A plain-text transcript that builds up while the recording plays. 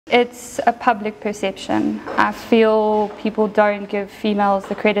It's a public perception. I feel people don't give females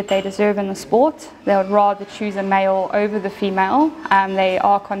the credit they deserve in the sport. They would rather choose a male over the female. They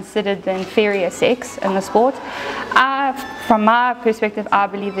are considered the inferior sex in the sport. From my perspective, I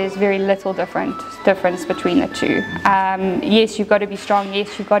believe there's very little difference between the two. Yes, you've got to be strong.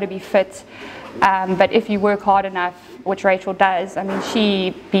 Yes, you've got to be fit. But if you work hard enough, which Rachel does, I mean,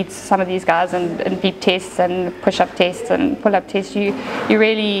 she beats some of these guys in beep tests and push-up tests and pull-up tests. You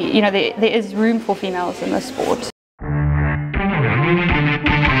really, you know, there is room for females in the sport.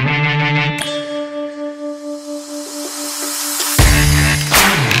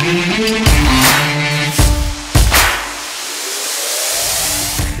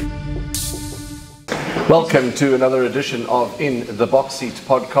 Welcome to another edition of In the Box Seat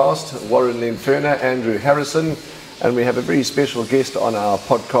podcast. Warren Lenferner, Andrew Harrison, and we have a very special guest on our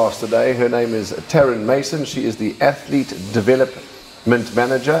podcast today. Her name is Tarryn Mason. She is the Athlete Development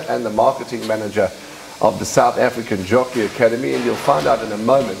Manager and the Marketing Manager of the South African Jockey Academy, and you'll find out in a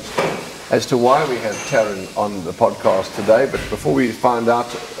moment as to why we have Tarryn on the podcast today. But before we find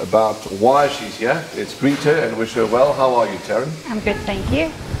out about why she's here, let's greet her and wish her well. How are you, Tarryn? I'm good, thank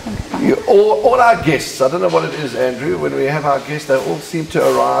you. All our guests, I don't know what it is, Andrew, when we have our guests, they all seem to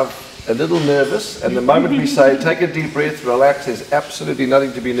arrive a little nervous, and the moment we say, take a deep breath, relax, there's absolutely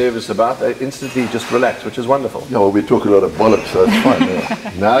nothing to be nervous about. They instantly just relax, which is wonderful. Yeah, well, we talk a lot of bollocks, so it's fine.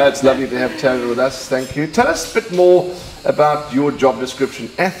 Yeah. No, it's lovely to have Tarryn with us, thank you. Tell us a bit more about your job description,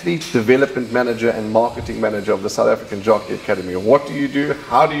 Athlete Development Manager and Marketing Manager of the South African Jockey Academy. What do you do,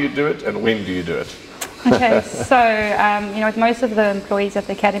 how do you do it, and when do you do it? Okay, so you know, with most of the employees at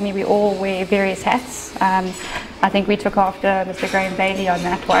the academy, we all wear various hats. I think we took after Mr. Graham Bailey on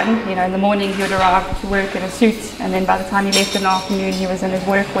that one. You know, in the morning he would arrive to work in a suit, and then by the time he left in the afternoon, he was in his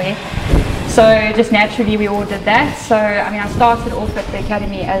workwear. So just naturally, we all did that. So I mean, I started off at the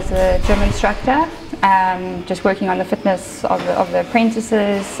academy as a gym instructor, just working on the fitness of the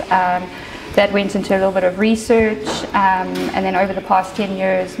apprentices. That went into a little bit of research, and then over the past 10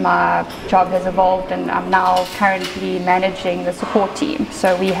 years my job has evolved, and I'm now currently managing the support team.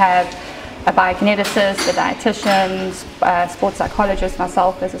 So we have a biokineticist, a dietitian, sports psychologist,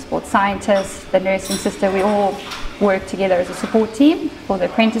 myself as a sports scientist, the nursing sister. We all work together as a support team for the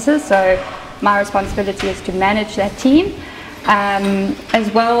apprentices. So my responsibility is to manage that team.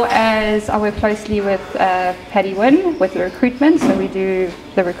 As well as I work closely with Paddy Wynn with the recruitment, so we do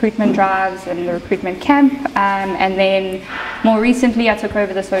the recruitment drives and the recruitment camp, and then more recently I took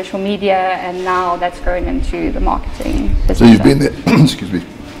over the social media, and now that's grown into the marketing business. So you've been there, excuse me,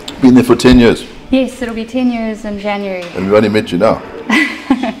 been there for 10 years? Yes, it'll be 10 years in January. And we've only met you now?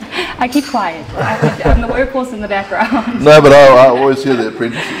 I keep quiet. I'm the workhorse in the background. No, but I always hear the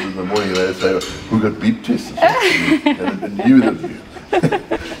apprentices in the morning, they say, we've got beep tests. And you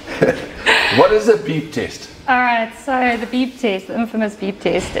What is a beep test? Alright, so the beep test, the infamous beep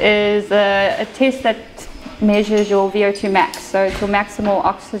test, is a test that measures your VO2 max, so it's your maximal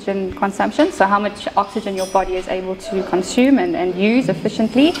oxygen consumption, so how much oxygen your body is able to consume and use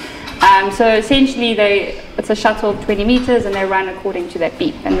efficiently. So essentially it's a shuttle of 20 meters, and they run according to that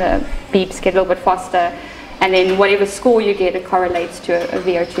beep, and the beeps get a little bit faster, and then whatever score you get, it correlates to a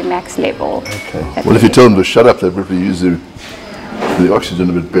VO2 max level. Okay. Well, if you tell them to shut up, they'll probably use the oxygen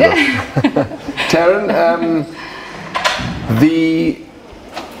a bit better. Tarryn, the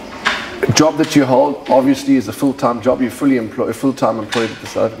job that you hold obviously is a full-time job. You're full-time employed at the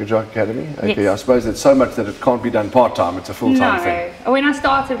South African Jockey Academy. Okay, yes. I suppose it's so much that it can't be done part-time. It's a full-time thing. No, when I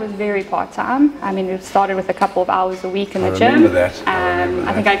started, it was very part-time. I mean, it started with a couple of hours a week in the gym. I remember that.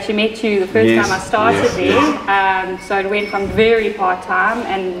 I think I actually met you the first time I started there. So it went from very part-time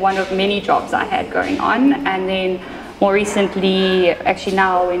and one of many jobs I had going on, and then more recently, actually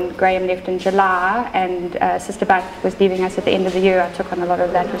now when Graham left in July and Sister Buck was leaving us at the end of the year, I took on a lot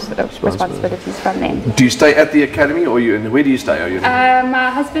of that responsibilities from them. Do you stay at the academy, or where do you stay? Are you my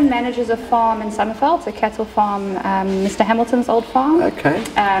husband manages a farm in Summerveld, a cattle farm, Mr. Hamilton's old farm. Okay.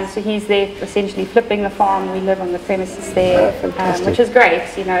 So he's there essentially flipping the farm. We live on the premises there, which is great.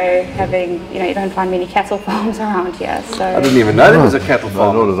 You know, you don't find many cattle farms around here. So I didn't even know there was a cattle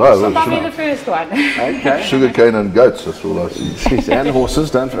farm. No, not at all. Probably the first one. Okay. Sugarcane and goats. That's all I see. And horses,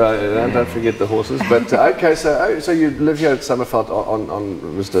 don't forget the horses. But okay, so you live here at Summerveld on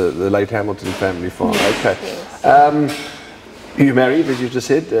Mr. the late Hamilton family farm. Okay. Yes. You married, as you just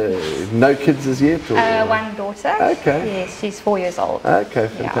said. No kids as yet? Or? One daughter. Okay. Yes, she's 4 years old. Okay,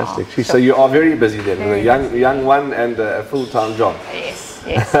 fantastic. Yeah. So you are very busy then, with a young one and a full-time job.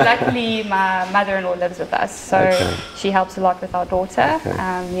 Yes. Luckily, my mother-in-law lives with us, so she helps a lot with our daughter.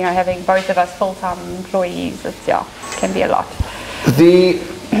 You know, having both of us full-time employees, it can be a lot.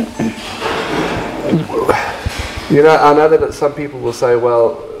 You know, I know that some people will say,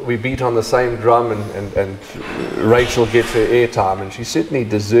 well, we beat on the same drum and Rachel gets her airtime, and she certainly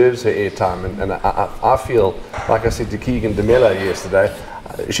deserves her airtime. And I feel, like I said to Keegan DeMello yesterday,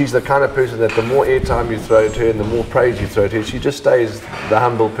 she's the kind of person that the more airtime you throw at her and the more praise you throw at her, she just stays the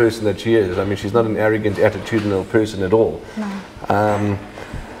humble person that she is. I mean, she's not an arrogant, attitudinal person at all. No.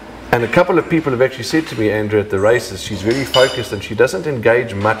 And a couple of people have actually said to me, Andrew, at the races, she's very focused and she doesn't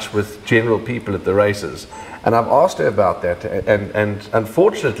engage much with general people at the races. And I've asked her about that, and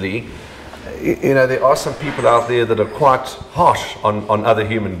unfortunately, you know, there are some people out there that are quite harsh on other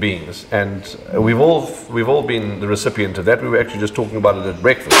human beings, and we've all been the recipient of that. We were actually just talking about it at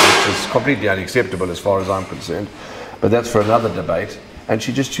breakfast, which is completely unacceptable as far as I'm concerned, but that's for another debate. And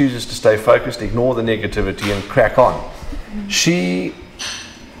she just chooses to stay focused, ignore the negativity, and crack on. She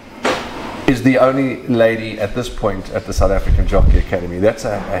is the only lady at this point at the South African Jockey Academy. That's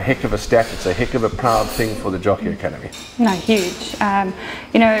a heck of a stat. It's a heck of a proud thing for the Jockey Academy. No, huge.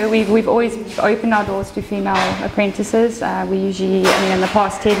 You know, we've always opened our doors to female apprentices. We usually, I mean, in the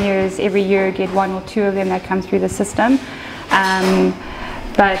past 10 years, every year get 1 or 2 of them that come through the system.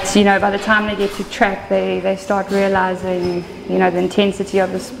 But, you know, by the time they get to track, they start realizing, you know, the intensity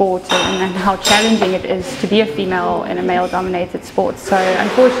of the sport and how challenging it is to be a female in a male-dominated sport. So,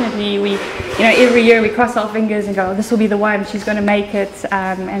 unfortunately, you know, every year we cross our fingers and go, oh, this will be the one, she's going to make it.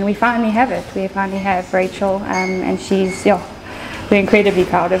 And we finally have it. We finally have Rachel, and she's, yeah, we're incredibly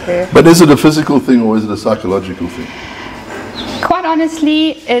proud of her. But is it a physical thing or is it a psychological thing? Quite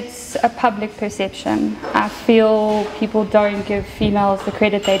honestly, it's a public perception. I feel people don't give females the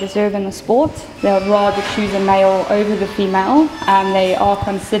credit they deserve in the sport. They would rather choose a male over the female. They are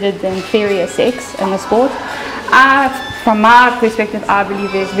considered the inferior sex in the sport. From my perspective, I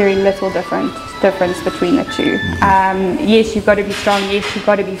believe there's very little difference between the two. Yes, you've got to be strong. Yes, you've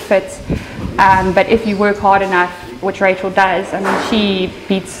got to be fit. But if you work hard enough, which Rachel does, I mean, she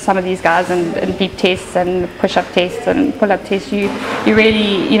beats some of these guys in beat tests and push-up tests and pull-up tests. You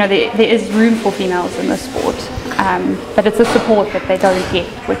really, you know, there is room for females in the sport, but it's a support that they don't get,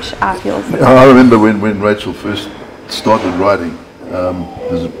 which I feel is the I remember when Rachel first started riding,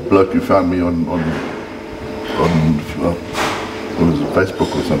 there's a bloke who found me on what was it,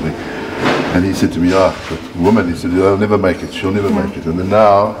 Facebook or something, and he said to me, that woman, he said, I'll never make it, she'll never make it. And then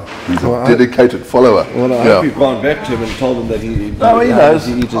now, he's a dedicated follower. Well, I hope you've gone back to him and told him that he knows.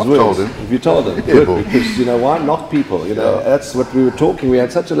 He eats his I've words. told him. Have you told him? Yeah, good, because, you know, why knock people? You know, that's what we were talking. We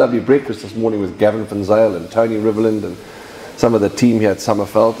had such a lovely breakfast this morning with Gavin van Zyl and Tony Riverland and some of the team here at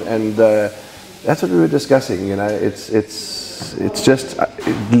Summerveld, and that's what we were discussing. You know, it's just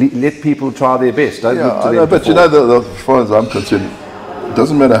let people try their best. Don't look to them but you know, as far as I'm concerned, it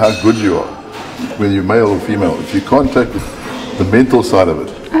doesn't matter how good you are, whether you're male or female. If you can't take the mental side of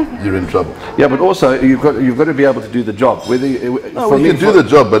it, you're in trouble. Yeah, but also you've got to be able to do the job. Whether you can do the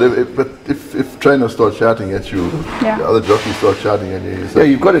job, but if trainers start shouting at you, the other jockeys start shouting at you, you say,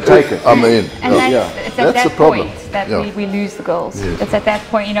 you've got to take it. I'm in. And it's at that the problem. point that we lose the girls. Yes. It's at that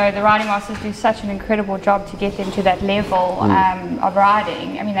point, you know, the riding masters do such an incredible job to get them to that level of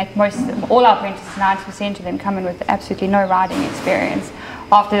riding. I mean, like all our apprentices, 90% of them come in with absolutely no riding experience.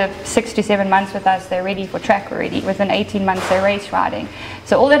 After 6 to 7 months with us, they're ready for track already. Within 18 months, they're race riding.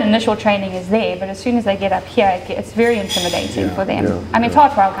 So all that initial training is there, but as soon as they get up here, it's very intimidating for them. I mean, it's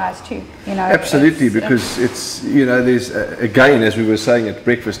hard for our guys too, you know. Absolutely, because it's, you know, there's, again, as we were saying at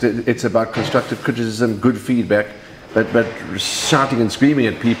breakfast, it's about constructive criticism, good feedback, but shouting and screaming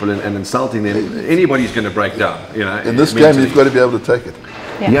at people and insulting them, anybody's going to break down, you know. In this game, you've got to be able to take it.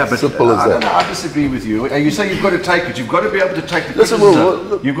 Yeah, but simple as that. I disagree with you. You say you've got to take it. You've got to be able to take the criticism.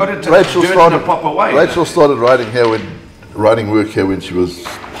 Look, you've got to do it in a proper way. Rachel started riding work here when she was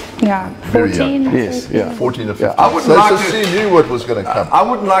very 14. Young. Yes, 14 or 15. I wouldn't like she knew what was going to come. I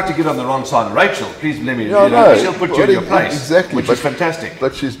wouldn't like to get on the wrong side of Rachel. Please let me. She'll put you in your place. Exactly, which is fantastic.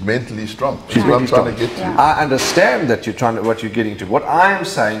 But she's mentally strong. She's what I'm trying to get to. I understand that what you're getting to. What I am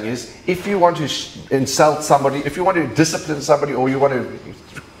saying is, if you want to insult somebody, if you want to discipline somebody, or you want to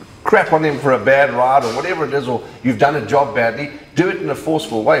crap on them for a bad ride or whatever it is, or you've done a job badly, do it in a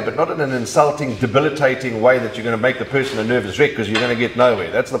forceful way, but not in an insulting, debilitating way that you're going to make the person a nervous wreck, because you're going to get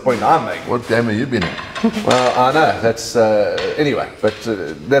nowhere. That's the point I'm making. What game have you been in? Well, I know, that's anyway, but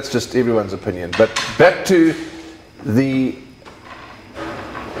that's just everyone's opinion. But back to the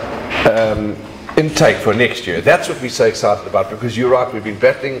intake for next year. That's what we're so excited about, because you're right, we've been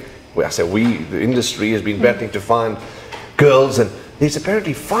battling, well, I say we, the industry has been battling to find girls, and there's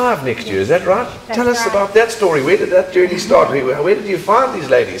apparently 5 next year, is that right? That's Tell us right. about that story. Where did that journey start? Where did you find these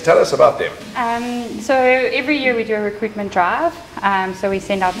ladies? Tell us about them. So every year we do a recruitment drive. So we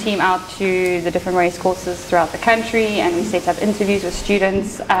send our team out to the different race courses throughout the country, and we set up interviews with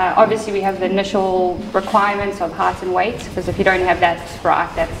students. Obviously we have the initial requirements of height and weight, because if you don't have that right,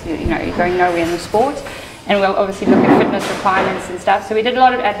 that's, you know, you're going nowhere in the sport. And we'll obviously look at fitness requirements and stuff. So we did a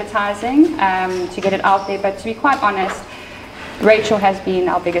lot of advertising to get it out there, but to be quite honest, Rachel has been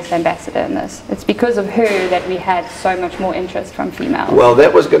our biggest ambassador in this. It's because of her that we had so much more interest from females. Well,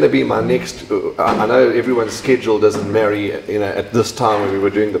 that was going to be my next. I know everyone's schedule doesn't marry, you know, at this time when we were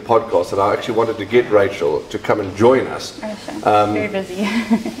doing the podcast, and I actually wanted to get Rachel to come and join us. Oh, sure. Very busy.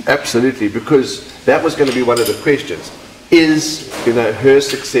 Absolutely, because that was going to be one of the questions. Is, you know, her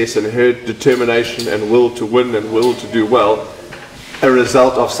success and her determination and will to win and will to do well a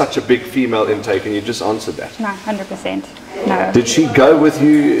result of such a big female intake? And you just answered that. No, 100%. No. Did she go with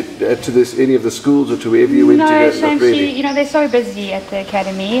you to any of the schools or to wherever you went to? No, Not really. she, you know, they're so busy at the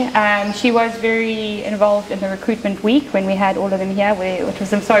academy. She was very involved in the recruitment week when we had all of them here, which was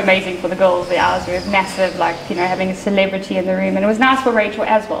so amazing for the girls. The hours were massive, like, you know, having a celebrity in the room, and it was nice for Rachel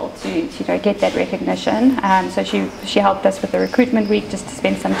as well to you know, get that recognition. So she helped us with the recruitment week, just to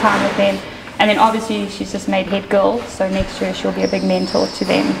spend some time with them. And then obviously she's just made head girl, so next year she'll be a big mentor to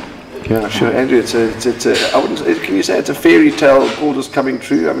them. Yeah, sure, Andrew. It's a. I wouldn't. Can you say it's a fairy tale, all this coming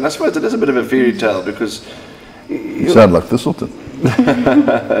true? I mean, I suppose it is a bit of a fairy tale because You sound like Thistleton.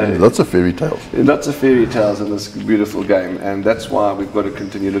 Lots of fairy tales. Lots of fairy tales in this beautiful game, and that's why we've got to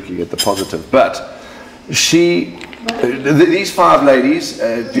continue looking at the positive. But these 5 ladies.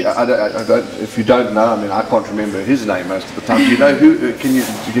 If you don't know, I mean, I can't remember his name most of the time. Do you know who?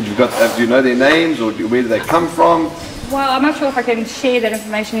 Do you know their names, or where do they come from? Well, I'm not sure if I can share that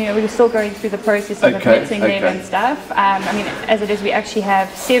information. You know, we're still going through the process of admitting them and stuff. I mean, as it is, we actually have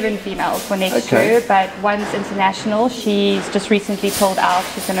 7 females for next year, but one's international. She's just recently pulled out.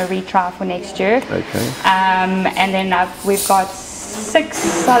 She's going to retry for next year. Okay. And then we've got 6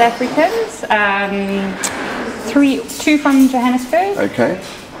 South Africans, 2 from Johannesburg. Okay.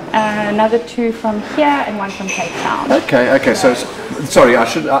 Another 2 from here and 1 from Cape Town. Okay. So, sorry, I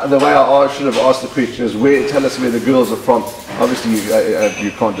should. The way I should have asked the question is, tell us where the girls are from. Obviously,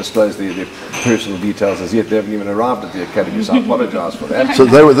 you can't disclose their personal details as yet. They haven't even arrived at the academy, so I apologise for that. So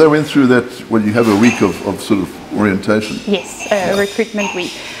they went through that when you have a week of sort of orientation. Yes, a recruitment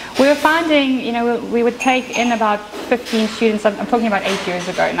week. We were finding, you know, we would take in about 15 students. I'm talking about 8 years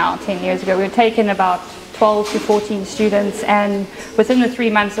ago now, 10 years ago. We would take in about 12 to 14 students, and within the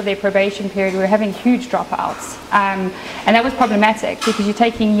 3 months of their probation period we were having huge dropouts, and that was problematic because you're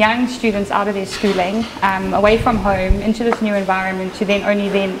taking young students out of their schooling, away from home, into this new environment, to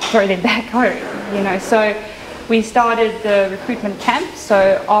then throw them back home, you know. So we started the recruitment camp.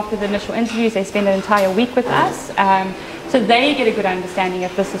 So after the initial interviews they spend an entire week with us, so they get a good understanding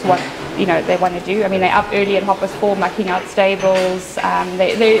if this is what, you know, they want to do. I mean, they're up early at 4:30 mucking out stables.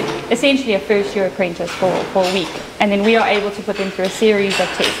 They're essentially a first-year apprentice for a week. And then we are able to put them through a series of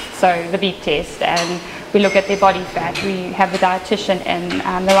tests. So the beep test, and we look at their body fat. We have the dietitian in.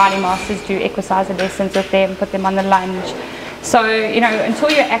 The riding masters do exercise lessons with them, put them on the lunge. So, you know,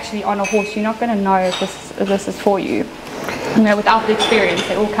 until you're actually on a horse, you're not going to know if this is for you. You know, without the experience,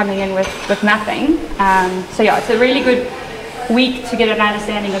 they're all coming in with nothing. So yeah, it's a really good week to get an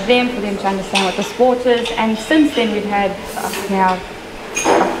understanding of them, for them to understand what the sport is. And since then we've had, I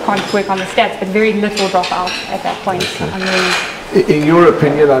can't work on the stats, but very little dropout at that point. I mean, in your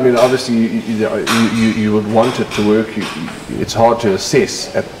opinion, I mean, obviously you would want it to work. It's hard to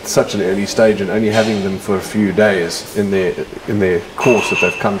assess at such an early stage, and only having them for a few days in their course that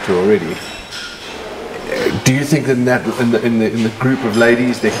they've come to already. Do you think that in the group of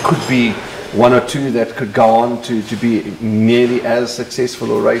ladies there could be 1 or 2 that could go on to be nearly as successful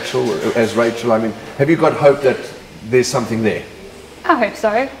as Rachel? I mean, have you got hope that there's something there? I hope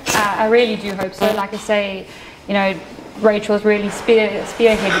so. I really do hope so. Like I say, you know, Rachel's really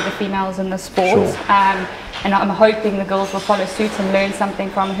spearheaded the females in the sport. Sure. And I'm hoping the girls will follow suit and learn something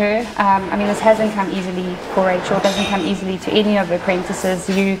from her. I mean, this hasn't come easily for Rachel. It doesn't come easily to any of the apprentices.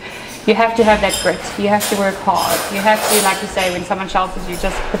 You have to have that grit. You have to work hard. You have to, like you say, when someone shouts at you,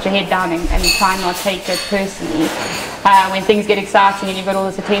 just put your head down and try not to take it personally. When things get exciting and you've got all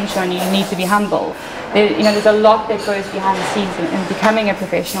this attention, you need to be humble. There's a lot that goes behind the scenes in becoming a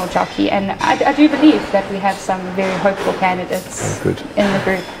professional jockey, and I do believe that we have some very hopeful candidates in the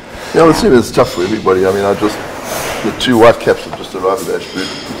group. Yeah, well, it's tough for everybody. I mean, the 2 white caps have just arrived at Ashford,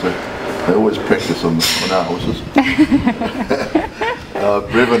 so they always practice on our horses.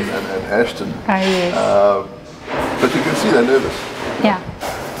 Brevin and Ashton. Oh, yes. But you can see they're nervous. Yeah.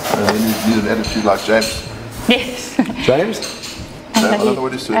 And then you need an attitude like James. Yes. James? I don't know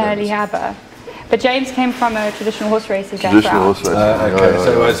what his surname is. Lihaba. But James came from a traditional horse racing Traditional background. horse racing. Okay,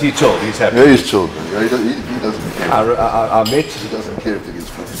 so is he chilled? He's happy? Yeah, he's chilled. Yeah, he doesn't care. I met He doesn't care if he gets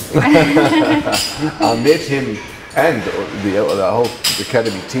flipped. I met him and the whole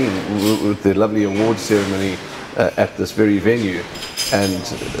academy team with the lovely award ceremony at this very venue, and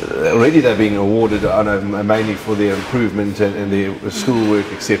already they're being awarded, I know, mainly for their improvement and their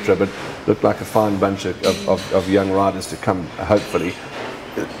schoolwork, etc. But looked like a fine bunch of young riders to come, hopefully.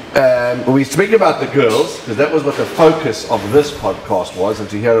 We speak about the girls because that was what the focus of this podcast was, and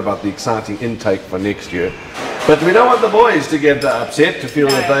to hear about the exciting intake for next year. But we don't want the boys to get upset, to feel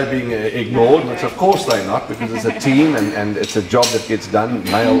that they're being ignored, which of course they're not, because it's a team and it's a job that gets done,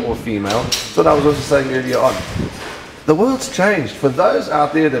 male or female. That's what I was also saying earlier on. The world's changed. For those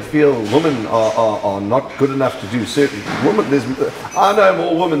out there that feel women are not good enough to do certain women, I know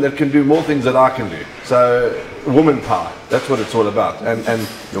more women that can do more things than I can do. So woman power, that's what it's all about. And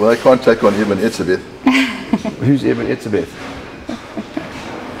Well, they can't take on Eben Etzebeth. who's Eben Etzebeth?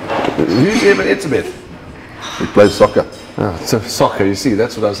 Who's Eben Etzebeth? He plays soccer. Oh, so soccer, you see,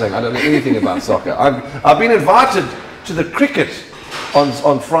 that's what I was saying. I don't know anything about soccer. I've been invited to the cricket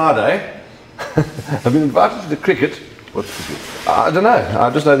on Friday. I've been invited to the cricket. What's cricket? I don't know. I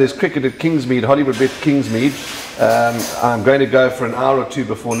just know there's cricket at Kingsmead, Hollywood Bet Kingsmead. I'm going to go for an hour or two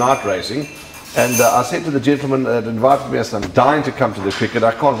before night racing. And I said to the gentleman that invited me, I said, I'm dying to come to the cricket.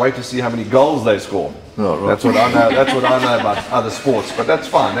 I can't wait to see how many goals they score. Oh, right. That's what I know. That's what I know about other sports. But that's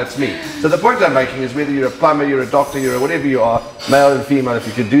fine. That's me. So the point I'm making is whether you're a plumber, you're a doctor, you're whatever you are, male and female, if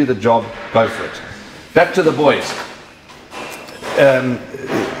you can do the job, go for it. Back to the boys.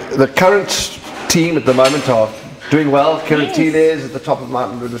 The current team at the moment are doing well. Keratile is at the top of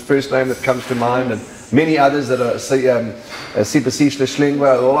the first name that comes to mind, and many others that are Sipasihle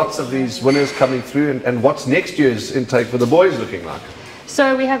Schlingwa, lots of these winners coming through. And what's next year's intake for the boys looking like?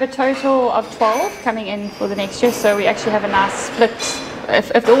 So we have a total of 12 coming in for the next year. So we actually have a nice split.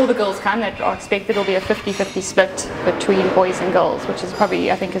 If all the girls come that are expected, it'll be a 50-50 split between boys and girls, which is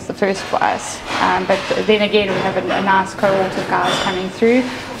probably, I think, is the first for us. But then again, we have a nice cohort of guys coming through.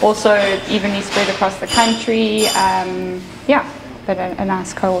 Also evenly spread across the country. But a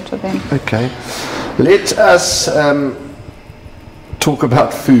nice cohort of them. Okay. Let us talk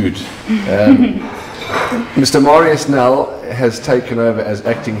about food. Mr. Marius Nell has taken over as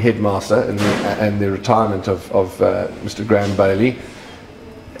acting headmaster and the retirement of Mr. Graham Bailey.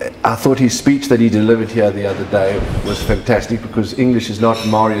 I thought his speech that he delivered here the other day was fantastic because English is not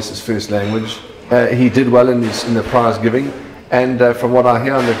Marius's first language. He did well in the prize giving, and from what I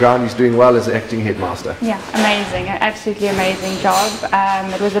hear on the ground, he's doing well as acting headmaster. Yeah, amazing, absolutely amazing job.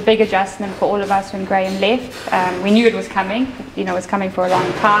 It was a big adjustment for all of us when Graham left. We knew it was coming, it was coming for a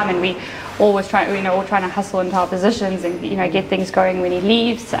long time, and we always trying to hustle into our positions and get things going when he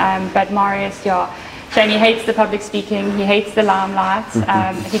leaves. But Marius, Shane, he hates the public speaking, he hates the limelight,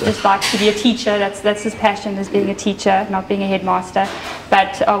 he just likes to be a teacher, that's his passion, is being a teacher, not being a headmaster.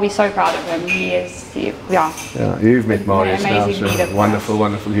 But we're so proud of him, Yeah, you've met Marius now, amazing so leader.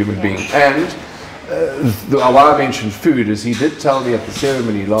 wonderful human being. And why I mentioned food is he did tell me at the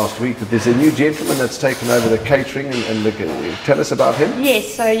ceremony last week that there's a new gentleman that's taken over the catering tell us about him.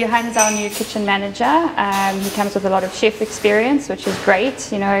 Yes, so Johan's our new kitchen manager. He comes with a lot of chef experience, which is great.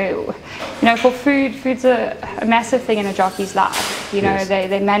 For food's a massive thing in a jockey's life. Yes.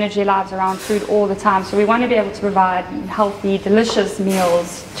 They manage their lives around food all the time. So we want to be able to provide healthy, delicious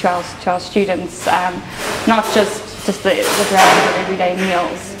meals to our students, not just the grand or everyday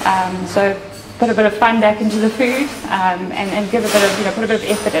meals. So put a bit of fun back into the food and give a bit of put a bit of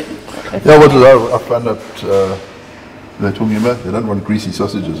effort in. Yeah, what did I found out they're talking about? They don't want greasy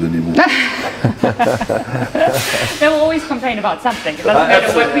sausages anymore. They will always complain about something. It doesn't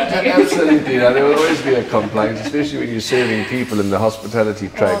matter what we do. Absolutely, there will always be a complaint, especially when you're serving people in the hospitality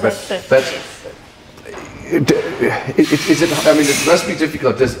trade. It must be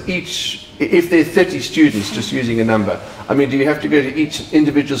difficult. If there are 30 students, just using a number, do you have to go to each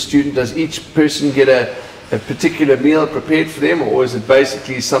individual student? Does each person get a particular meal prepared for them, or is it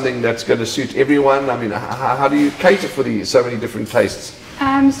basically something that's going to suit everyone? How do you cater for so many different tastes?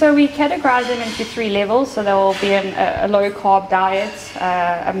 So we categorize them into 3 levels. So there will be a low carb diet,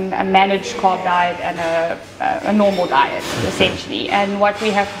 a managed carb diet, and a normal diet, essentially. And what we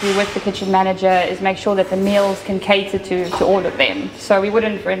have to do with the kitchen manager is make sure that the meals can cater to all of them. So we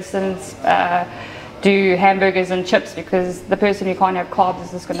wouldn't, for instance, do hamburgers and chips because the person who can't have carbs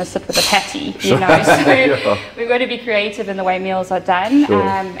is just going to sit with a patty, you know. So Yeah. we've got to be creative in the way meals are done. Sure.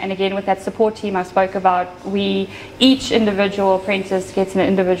 And again, with that support team I spoke about, each individual apprentice gets an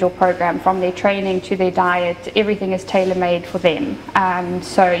individual program from their training to their diet. Everything is tailor-made for them.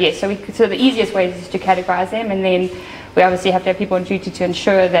 So the easiest way is to categorize them, and then we obviously have to have people on duty to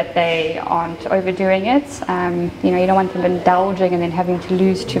ensure that they aren't overdoing it. You know, you don't want them indulging and then having to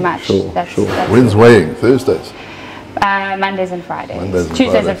lose too much. Sure. When's weighing? Thursdays? Mondays and Fridays. Mondays and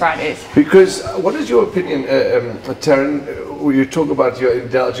Tuesdays Fridays. and Fridays. Because what is your opinion, Tarryn, when you talk about your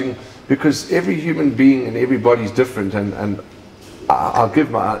indulging? Because every human being and everybody's different, and I'll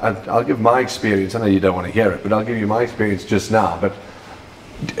give my experience. I know you don't want to hear it, but I'll give you my experience just now. But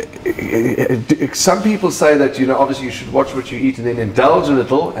some people say that, you know, obviously you should watch what you eat and then indulge a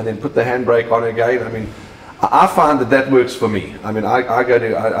little and then put the handbrake on again. I mean, I find that works for me. I mean,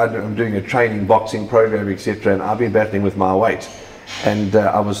 I'm doing a training boxing program, etc., and I've been battling with my weight. And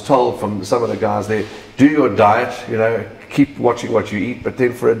I was told from some of the guys there, do your diet, you know, keep watching what you eat, but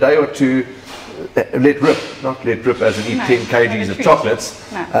then for a day or two, let rip, not let rip as in eat 10 kgs of chocolates,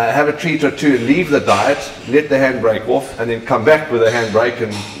 have a treat or two and leave the diet, let the handbrake off, and then come back with a handbrake.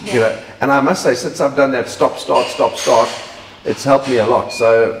 And you know, and I must say, since I've done that stop start, it's helped me a lot.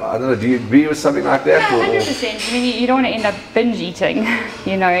 So I don't know, do you agree with something like that? Yeah, 100%. I mean, you don't want to end up binge eating.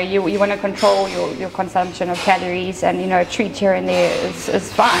 You know, you want to control your consumption of calories, and you know, a treat here and there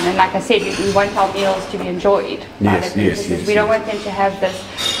is fine. And like I said, we want our meals to be enjoyed. Yes. We don't want them to have this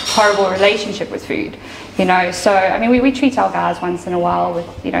horrible relationship with food. You know, so I mean, we treat our guys once in a while with,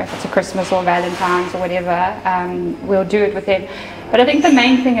 you know, if it's a Christmas or Valentine's or whatever, we'll do it with them. But I think the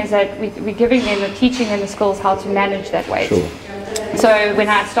main thing is that we're giving them, we're teaching them the skills how to manage that weight. Sure. So when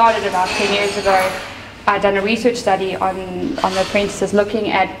I started about 10 years ago, I'd done a research study on the apprentices, looking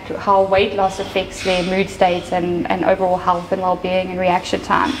at how weight loss affects their mood states and overall health and well-being and reaction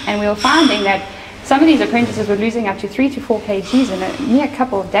time. And we were finding that some of these apprentices were losing up to 3 to 4 kgs in a mere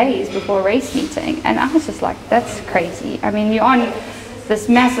couple of days before a race meeting. And I was just like, that's crazy. I mean, you're on this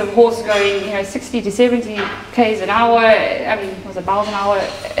massive horse going, you know, 60 to 70 k's an hour. I mean, was it miles an hour?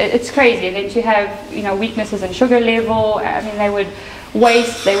 It's crazy. And then to have, you know, weaknesses in sugar level. I mean, they would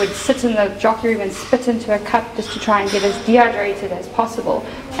waste. They would sit in the jockey room and spit into a cup just to try and get as dehydrated as possible.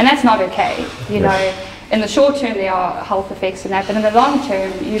 And that's not okay. You know, in the short term there are health effects in that, but in the long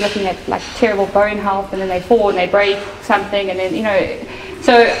term you're looking at like terrible bone health, and then they fall and they break something, and then, you know.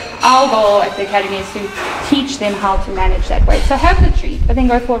 So our goal at the academy is to teach them how to manage that weight. So have the treat, but then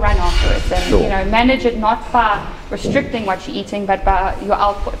go for a run afterwards, and you know, manage it not by restricting what you're eating, but by your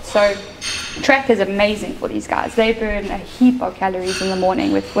output. So track is amazing for these guys. They burn a heap of calories in the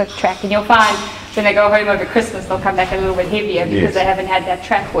morning with track, and you'll find when they go home over Christmas they'll come back a little bit heavier because they haven't had that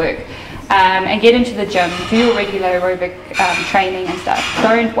track work. And get into the gym, do your regular aerobic training and stuff.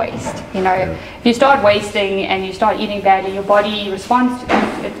 Don't waste. You know, if you start wasting and you start eating badly, your body responds to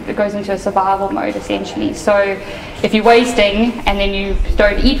that. It goes into a survival mode essentially. So if you're wasting and then you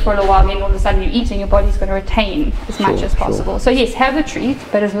don't eat for a little while, then all of a sudden you're eating, your body's going to retain as much as possible. So yes, have a treat,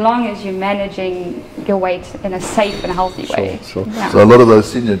 but as long as you're managing your weight in a safe and healthy way. Yeah. So a lot of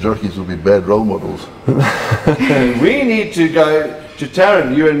those senior jockeys will be bad role models. We need to go to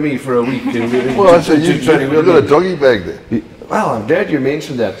Tarryn, you and me, for a week. Well, I said you've got a doggy bag there. Well, I'm glad you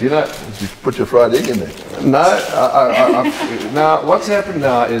mentioned that. You know, You put your fried egg in there. no. Now, what's happened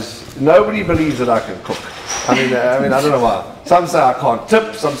now is nobody believes that I can cook. I mean, I don't know why. Some say I can't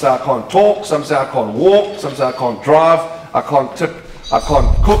tip. Some say I can't talk. Some say I can't walk. Some say I can't drive. I can't tip. I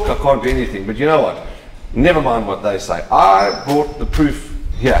can't cook. I can't do anything. But you know what? Never mind what they say. I brought the proof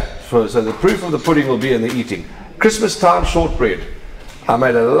here. So the proof of the pudding will be in the eating. Christmas time shortbread. I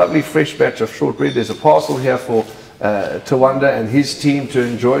made a lovely fresh batch of shortbread. There's a parcel here for Tawanda and his team to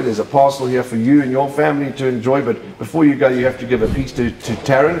enjoy. There's a parcel here for you and your family to enjoy. But before you go, you have to give a piece to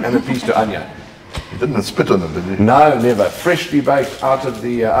Tarryn and a piece to Anya. You didn't spit on them, did you? No, never. Freshly baked out of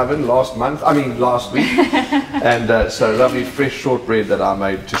the oven last week. And so lovely fresh shortbread that I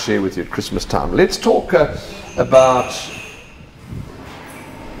made to share with you at Christmas time. Let's talk about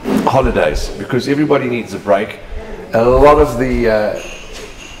holidays, because everybody needs a break. A lot of the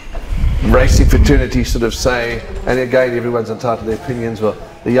racing fraternity sort of say, and again everyone's entitled to their opinions, well,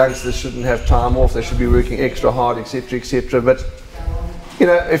 the youngsters shouldn't have time off, they should be working extra hard, etc., etc. But you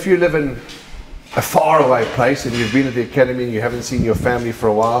know, if you live in a faraway place and you've been at the academy and you haven't seen your family for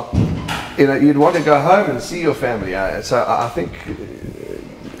a while, you know, you'd want to go home and see your family. So I think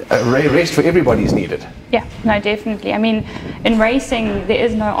rest for everybody is needed. Yeah, no, definitely. I mean, in racing, there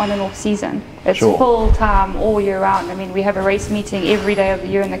is no on and off season. It's Sure. full time all year round. I mean, we have a race meeting every day of the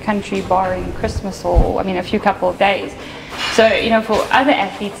year in the country, barring Christmas or, I mean, a few couple of days. So, you know, for other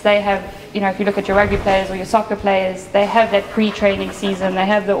athletes, they have, you know, if you look at your rugby players or your soccer players, they have that pre-training season, they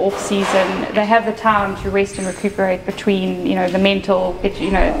have the off season, they have the time to rest and recuperate between, you know, the mental,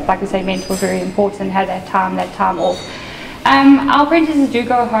 you know, like we say, mental is very important, have that time off. Our apprentices do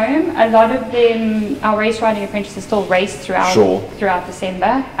go home. A lot of them, our race riding apprentices still race throughout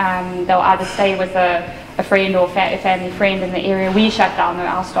December. They'll either stay with a friend or a family friend in the area. We shut down though,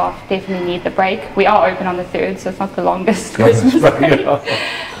 our staff definitely need the break. We are open on the 3rd, so it's not the longest Christmas break.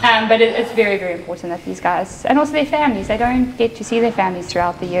 But it's very, very important that these guys, and also their families, they don't get to see their families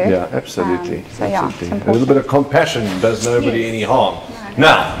throughout the year. Yeah, absolutely. So yeah, it's important. A little bit of compassion does nobody any harm.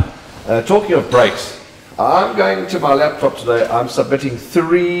 No. Now, talking of breaks, I'm going to my laptop today. I'm submitting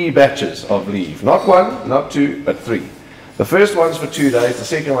 3 batches of leave. Not 1, not 2, but 3. The first one's for 2 days, the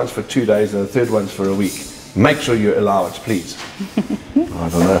second one's for 2 days, and the third one's for a week. Make sure you allow it, please. I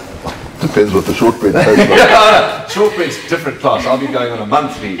don't know. Depends what the shortbread tastes like. Shortbread's different class. I'll be going on a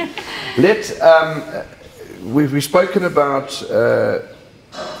monthly. We've spoken about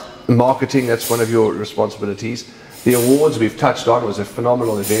marketing. That's one of your responsibilities. The awards we've touched on was a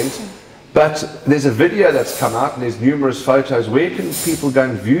phenomenal event. But there's a video that's come out and there's numerous photos. Where can people go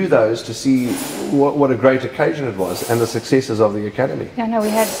and view those to see what a great occasion it was and the successes of the Academy? Yeah, no, we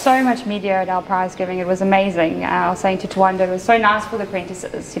had so much media at our prize giving. It was amazing. I was saying to Tawanda, it was so nice for the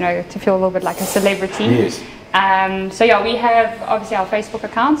apprentices, you know, to feel a little bit like a celebrity. Yes. So yeah, we have obviously our Facebook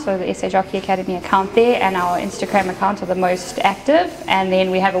account, so the SA Jockey Academy account there, and our Instagram account are the most active. And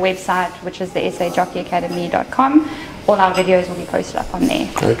then we have a website, which is the sajockeyacademy.com. All our videos will be posted up on there.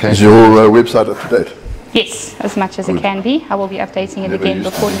 Okay. Is your website up to date? Yes, as much as it can be. I will be updating it again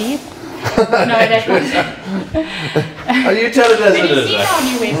before leave. Are you telling us Have you seen our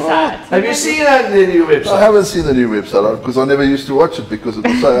new website? Have you seen the new website? I haven't seen the new website because I never used to watch it because it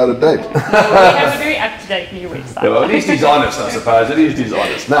was so out of date. We have a very up-to-date new website. Yeah, well, at least he's honest, I suppose. At least he's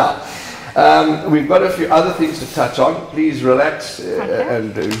honest. Now, we've got a few other things to touch on. Please relax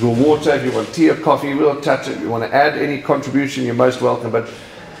and your water. If you want tea or coffee, we'll touch it. If you want to add any contribution, you're most welcome. But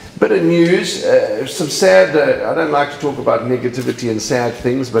a bit of news, some sad, I don't like to talk about negativity and sad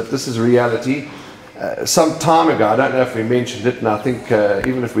things, but this is reality. Some time ago, I don't know if we mentioned it, and I think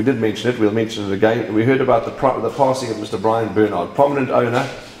even if we did mention it, we'll mention it again. We heard about the passing of Mr. Brian Bernard, prominent owner.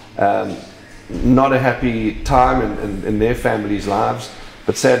 Not a happy time in their families' lives.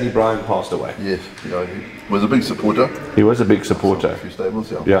 But sadly, Brian passed away. Yes, yeah, he was a big supporter. He was a big supporter. A few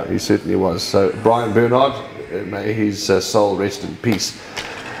stables, yeah. Yeah, he certainly was. So, Brian Bernard, may his soul rest in peace.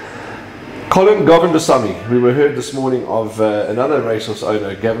 Colin Govindasamy, we were heard this morning of another racehorse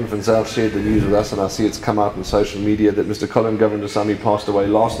owner, Gavin Van Zyl, shared the news with us, and I see it's come out on social media that Mr. Colin Govindasamy passed away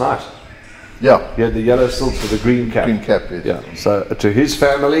last night. Yeah. He had the yellow silk with the green cap. Green cap, yes. Yeah. So, to his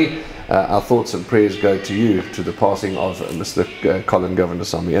family, our thoughts and prayers go to you, to the passing of Mr. Colin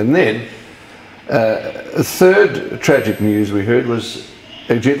Govindasamy. And then, a third tragic news we heard was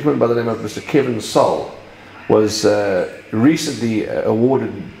a gentleman by the name of Mr. Kevin Sol was recently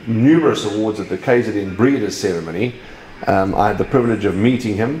awarded numerous awards at the KZN Breeders' Ceremony. I had the privilege of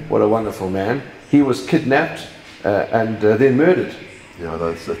meeting him. What a wonderful man. He was kidnapped and then murdered. Yeah,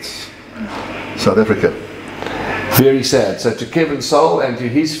 that's South Africa. Very sad. So to Kevin Sol and to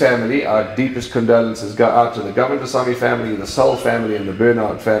his family, our deepest condolences go out to the Govindasamy family, the Sol family and the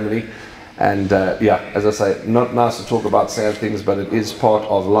Bernard family. And yeah, as I say, not nice to talk about sad things, but it is part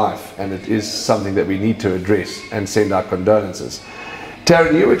of life and it is something that we need to address and send our condolences.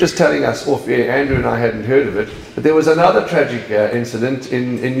 Tarryn, you were just telling us off air, Andrew and I hadn't heard of it, but there was another tragic incident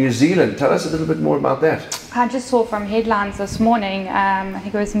in New Zealand. Tell us a little bit more about that. I just saw from headlines this morning, I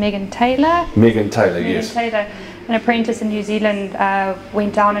think it was Megan Taylor. Megan Taylor, yes. Megan Taylor, an apprentice in New Zealand,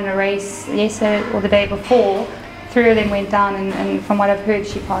 went down in a race yesterday or the day before. 3 of them went down, and from what I've heard,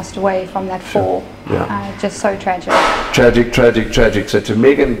 she passed away from that fall. Yeah. Just so tragic. Tragic, tragic, tragic. So to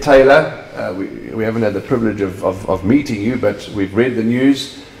Megan Taylor, we haven't had the privilege of meeting you, but we've read the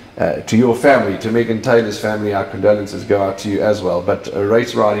news. To your family, to Megan Taylor's family, our condolences go out to you as well. But a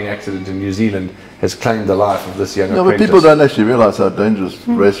race riding accident in New Zealand has claimed the life of this young apprentice. But people don't actually realise how dangerous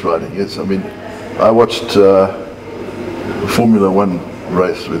race riding is. I mean, I watched a Formula 1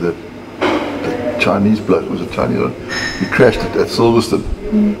 race with a Chinese bloke, was a Chinese one. He crashed at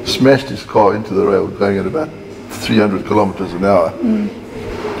Silverstone, smashed his car into the rail going at about 300 kilometers an hour.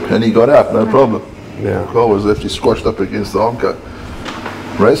 And he got out, no problem. Yeah. The car was actually squashed up against the Armco.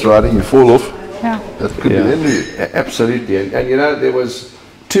 Race riding, you fall off, that could be the end of you. Absolutely. And you know, there was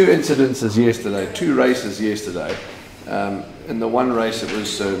Two incidences yesterday, two races yesterday. In the one race, it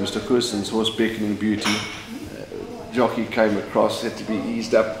was Mr. Goosen's horse, Beckoning Beauty. Jockey came across, had to be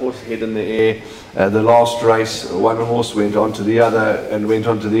eased up, horse head in the air. The last race, one horse went on to the other and went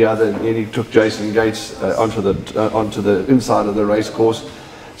on to the other, and then he took Jason Gates onto the inside of the race course.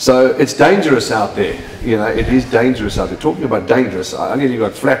 So it's dangerous out there. You know, it is dangerous out there. Talking about dangerous, I nearly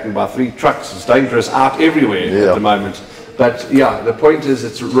got flattened by 3 trucks. It's dangerous out everywhere at the moment. But yeah, the point is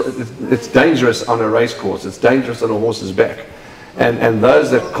it's dangerous on a race course. It's dangerous on a horse's back. And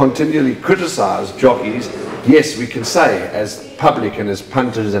those that continually criticize jockeys, yes, we can say as public and as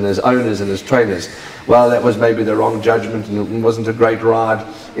punters and as owners and as trainers, well, that was maybe the wrong judgment and it wasn't a great ride.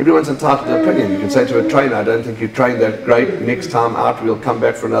 Everyone's entitled to an opinion. You can say to a trainer, I don't think you trained that great. Next time out, we'll come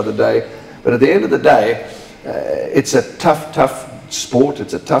back for another day. But at the end of the day, it's a tough sport.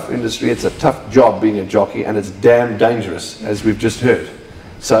 It's a tough industry. It's a tough job being a jockey, and it's damn dangerous, as we've just heard.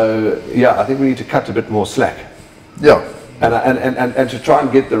 So, yeah, I think we need to cut a bit more slack. Yeah. And to try and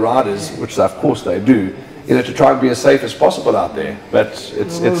get the riders, which of course they do, you know, to try and be as safe as possible out there. But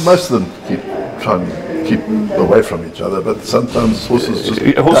it's most of them try and keep away from each other, but sometimes horses just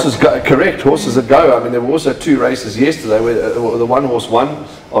horses that go. I mean, there were also 2 races yesterday where the one horse won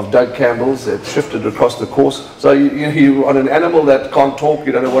of Doug Campbell's. It shifted across the course. So you on an animal that can't talk,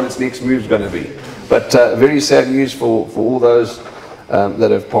 you don't know what its next move is going to be. But very sad news for all those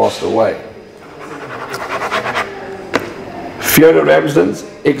that have passed away. Fiona Ramsden's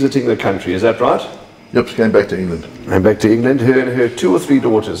exiting the country, is that right? Yep, she came back to England. And back to England, her and her 2 or 3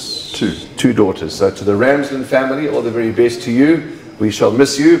 daughters? Two daughters. So to the Ramsden family, all the very best to you. We shall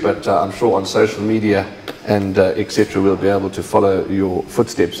miss you, but I'm sure on social media and etc. we'll be able to follow your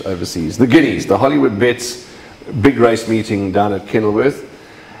footsteps overseas. The Guineas, the Hollywood Bets big race meeting down at Kenilworth.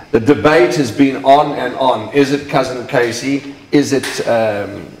 The debate has been on and on. Is it Cousin Casey? Is it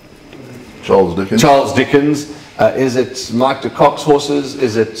Charles Dickens? Charles Dickens? Is it Mike de Kock's horses?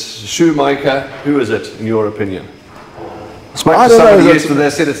 Is it Shoemaker? Who is it, in your opinion? Spoke to somebody yesterday, they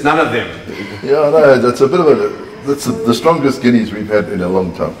said it's none of them. Yeah, no, that's a bit of that's the strongest Guineas we've had in a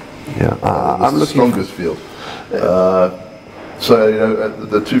long time. Yeah, I'm the strongest field. So, you know,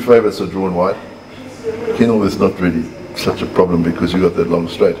 the 2 favourites are drawn wide. Kenilworth's not really such a problem because you got that long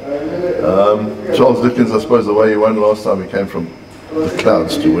straight. Charles Dickens, I suppose the way he won last time, he came from the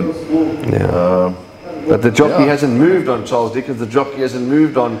clouds to win. Yeah. But the jockey hasn't moved on Charles Dickens, the jockey hasn't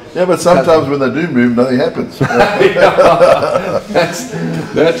moved on... Yeah, but sometimes when they do move, nothing happens.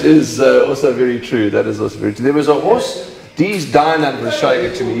 That is also very true. That is also very true. There was a horse, Dee's Dynamo was showing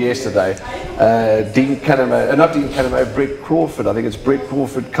it to me yesterday. Brett Crawford, I think it's Brett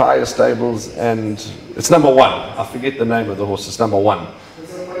Crawford, Kaya Stables, and it's number 1. I forget the name of the horse, it's number 1.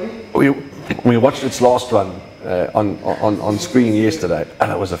 We watched its last run on screen yesterday,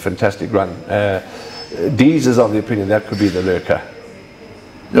 and it was a fantastic run. Dees is of the opinion that could be the lurker.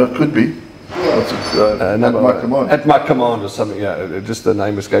 Yeah, it could be. At my command. At my command or something, yeah. Just the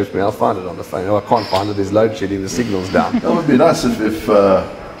name escapes me. I'll find it on the phone. Oh, I can't find it. There's load shedding. The signal's down. That would be nice if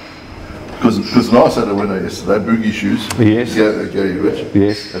because Nice had a winner yesterday, Boogie Shoes. Yes. Gary Rich.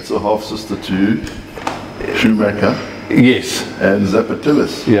 Yes. That's a half sister to Shoemaker. Yes. And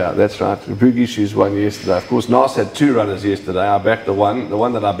Zapatilis. Yeah, that's right. Boogie Shoes won yesterday. Of course, Nice had 2 runners yesterday. I backed the one. The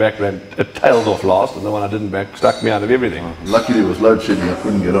one that I backed ran tailed off last, and the one I didn't back stuck me out of everything. Luckily, it was load shedding. I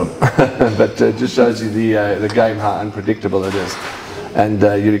couldn't get on. But just shows you the game, how unpredictable it is. And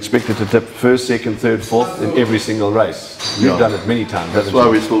you'd expect it to tip 1st, 2nd, 3rd, 4th in every single race. You've done it many times. That's why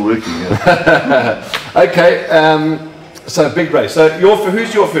we're still working. Yeah. Okay, so big race. So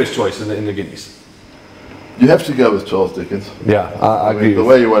who's your first choice in the Guineas? You have to go with Charles Dickens. Yeah, I agree. The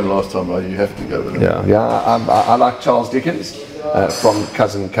way you won last time, you have to go with him. Yeah, I like Charles Dickens from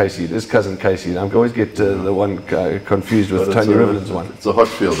Cousin Casey. It is Cousin Casey. I always get the one confused with Tony Rivelin's one. It's a hot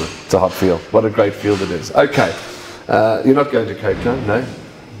field. It's a hot field. What a great field it is. Okay, you're not going to Cape Town, no?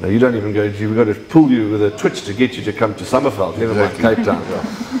 No, you don't even go. We've got to pull you with a twitch to get you to come to Summerveld. Never mind Cape Town.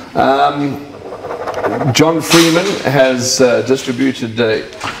 John Freeman has distributed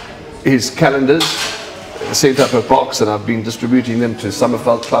his calendars. Sent up a box, and I've been distributing them to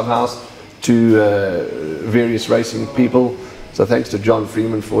Summerveld Clubhouse, to various racing people. So thanks to John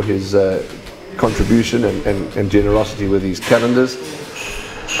Freeman for his contribution and generosity with these calendars.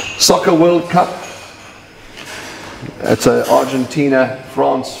 Soccer World Cup. It's an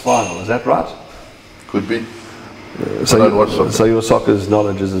Argentina-France final, is that right? Could be. So your soccer's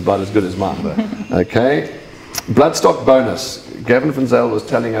knowledge is about as good as mine. Okay. Bloodstock bonus. Gavin van Zyl was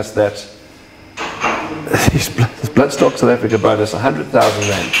telling us that his Bloodstock South Africa bonus, 100,000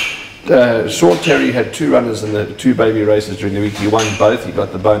 rand. Sean Terry had 2 runners in the 2 baby races during the week. He won both. He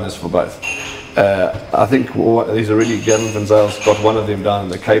got the bonus for both. I think these are really Gavin Van Zale's got one of them down in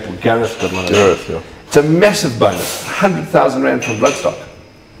the Cape, or Gareth got one of them. Gareth, yeah. It's a massive bonus, 100,000 rand from Bloodstock.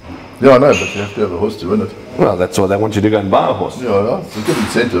 Yeah, I know, but you have to have a horse to win it. Well, that's why they want you to go and buy a horse. Yeah, it's a good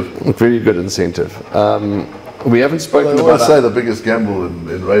incentive. Very good incentive. We haven't spoken I about... always say the biggest gamble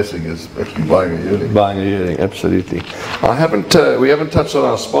in racing is actually buying a yearling. Buying a yearling, absolutely. We haven't touched on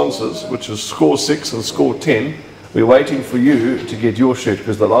our sponsors, which is Score 6 and Score 10. We're waiting for you to get your shirt,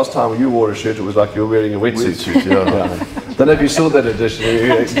 because the last time you wore a shirt, it was like you were wearing a wetsuit. Don't know if you saw that edition.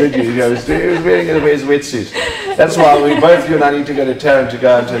 Did you? He was wearing a wetsuit. That's why both you and I need to go to Tarryn to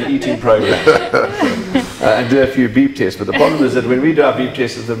go into an eating program and do a few beep tests. But the problem is that when we do our beep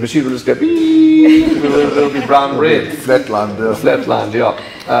tests, the machine will just go beep. It'll be brown red. Flatlined, yeah. Flatlined, yeah.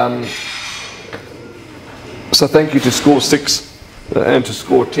 So thank you to Score 6 and to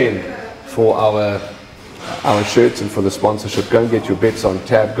Score 10 for our shirts and for the sponsorship. Go and get your bets on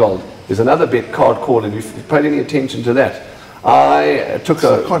Tab Gold. There's another bet, Card Call, and you've paid any attention to that. I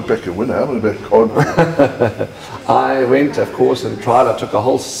can't back a winner. I'm going to bet Card. I went, of course, and tried. I took a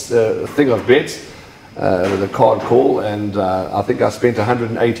whole thing of bets with a Card Call, and I think I spent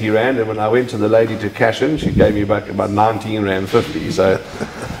 180 rand. And when I went to the lady to cash in, she gave me back about 19 rand 50. So,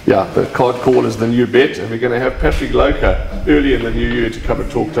 yeah, the Card Call is the new bet, and we're going to have Patrick Loker early in the new year to come and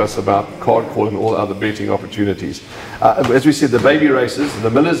talk to us about Card Call and all other betting opportunities. As we said, the baby races, the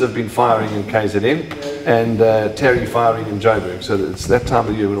Millers have been firing in KZN, and Terry firing in Joburg. So it's that time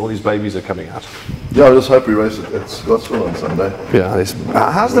of year when all these babies are coming out. Yeah, I just hope we race at Scottsville on Sunday. Yeah.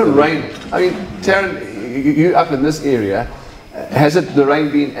 How's the rain? I mean, Tarryn, you up in this area, has the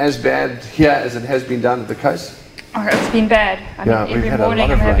rain been as bad here as it has been down at the coast? Oh, it's been bad. I mean, every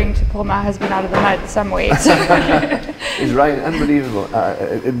morning I'm having to pull my husband out of the mud somewhere. So. It's rain, unbelievable.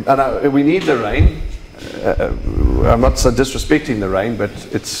 We need the rain. I'm not so disrespecting the rain, but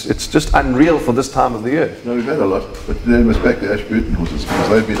it's just unreal for this time of the year. No, we've had a lot, but then we must back the Ashburton horses because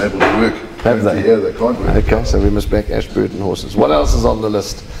they've been able to work. Have they? Yeah, they can't work. Okay, so we must back Ashburton horses. What else is on the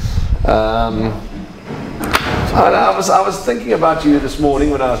list? I was thinking about you this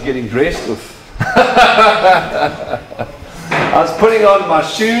morning when I was getting dressed. I was putting on my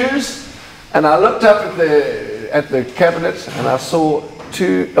shoes, and I looked up at the cabinet, and I saw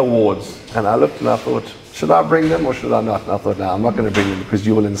 2 awards, and I looked and I thought, should I bring them or should I not? And I thought, no, I'm not going to bring them because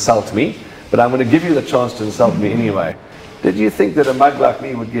you will insult me, but I'm going to give you the chance to insult me anyway. Did you think that a mug like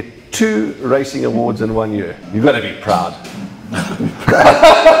me would get 2 racing awards in 1 year? You've got to be proud. I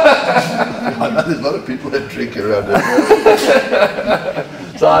know there's a lot of people that drink around here.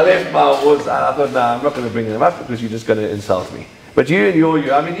 So I left my awards, and I thought, no, I'm not going to bring them up because you're just going to insult me. But you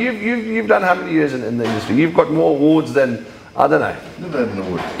and I mean, you've done how many years in the industry? You've got more awards than, I don't know. Never had an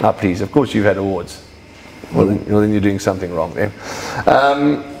award. Ah, please, of course you've had awards. Well, then you're doing something wrong there.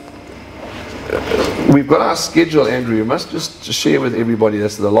 We've got our schedule, Andrew. You must just share with everybody.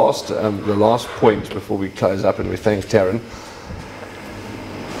 That's the last point before we close up, and we thank Tarryn.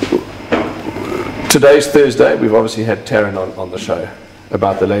 Today's Thursday. We've obviously had Tarryn on the show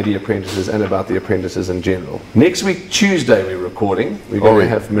about the lady apprentices and about the apprentices in general. Next week, Tuesday, we're recording. We're going to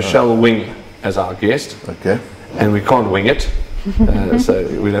have Michelle Wing as our guest. Okay. And we can't wing it. So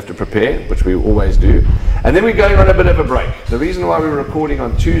we'll have to prepare, which we always do. And then we're going on a bit of a break. The reason why we're recording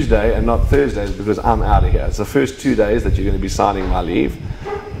on Tuesday and not Thursday is because I'm out of here. It's the first 2 days that you're going to be signing my leave.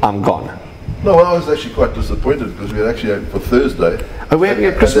 I'm gone. No, well, I was actually quite disappointed because we had actually had for Thursday. Oh, we're having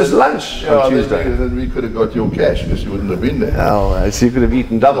a Christmas lunch on Tuesday. Then we could have got your cash because you wouldn't have been there. Oh, so you could have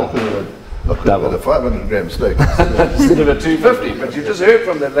eaten double. I could have had a 500 gram steak instead of a 250. But you just heard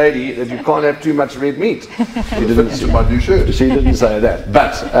from that lady that you can't have too much red meat. She didn't say my new shirt. She didn't say that.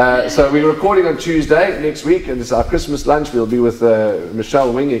 But so we're recording on Tuesday next week, and it's our Christmas lunch. We'll be with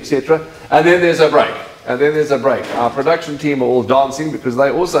Michelle Wing, etc. And then there's a break. Our production team are all dancing because they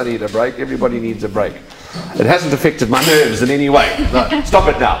also need a break. Everybody needs a break. It hasn't affected my nerves in any way. No, stop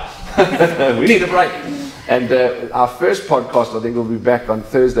it now. We need a break. And our first podcast, I think, will be back on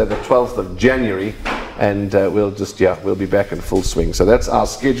Thursday, the 12th of January. And we'll be back in full swing. So that's our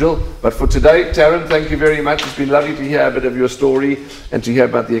schedule. But for today, Tarryn, thank you very much. It's been lovely to hear a bit of your story and to hear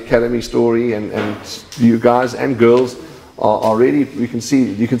about the Academy story. And you guys and girls are really, you can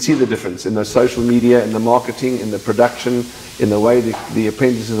see the difference in the social media, in the marketing, in the production, in the way the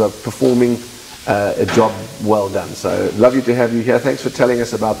apprentices are performing a job well done. So lovely to have you here. Thanks for telling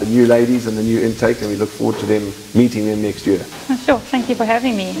us about the new ladies and the new intake, and we look forward to meeting them next year. Sure, thank you for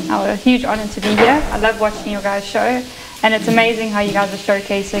having me. A huge honor to be here. I love watching your guys' show, And it's amazing how you guys are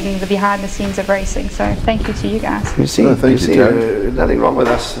showcasing the behind the scenes of racing. So thank you to you guys. You see, nothing wrong with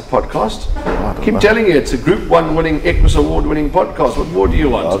us podcast. Keep telling you, it's a Group 1 winning, Equus Award winning podcast. What more do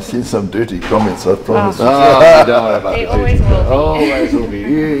you want? I've seen some dirty comments, I promise. Don't worry about They it. always will be. Always will be.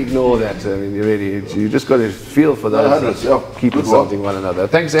 You ignore that. I mean, you just got to feel for those that keep insulting one another.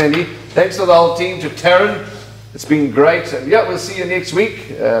 Thanks, Andy. Thanks to the whole team, to Tarryn. It's been great. And yeah, we'll see you next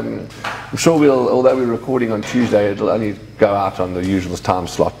week. I'm sure although we're recording on Tuesday, it'll only go out on the usual time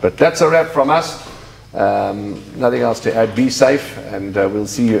slot. But that's a wrap from us. Nothing else to add. Be safe, and we'll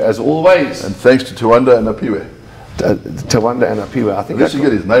see you as always. And thanks to Tawanda and Apiwe. Tawanda and Apiwe. I think I should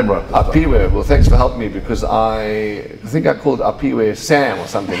get his name right. Apiwe. Well, thanks for helping me, because I think I called Apiwe Sam or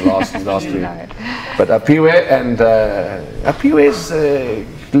something last week. No. But Apiwe, and Apiwe's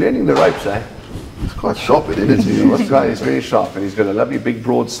learning the ropes, eh? He's quite sharp at it, isn't he? He's very sharp, and he's got a lovely big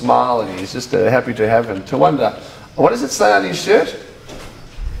broad smile, and he's just happy to have him. Tawanda, what does it say on his shirt?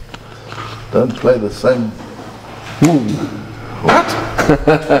 Don't play the same.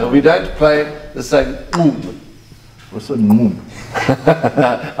 What? We don't play the same. What's a moom?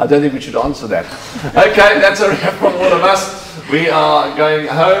 I don't think we should answer that. Okay, that's a wrap from all of us. We are going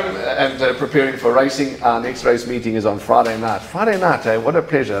home and preparing for racing. Our next race meeting is on Friday night. Friday night, eh? What a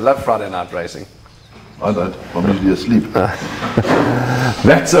pleasure. I love Friday night racing. I don't. I'm usually asleep.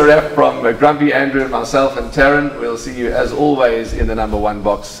 That's a wrap from Grumpy, Andrew, myself, and Tarryn. We'll see you as always in the number 1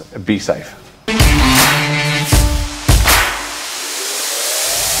 box. Be safe.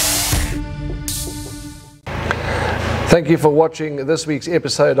 Thank you for watching this week's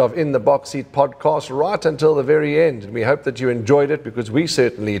episode of In the Box Seat podcast right until the very end. And we hope that you enjoyed it, because we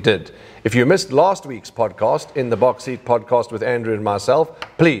certainly did. If you missed last week's podcast, In the Box Seat podcast with Andrew and myself,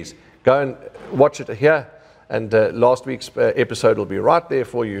 please go and watch it here. And last week's episode will be right there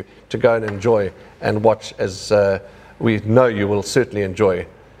for you to go and enjoy and watch, as we know you will certainly enjoy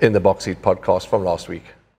In the Box Seat podcast from last week.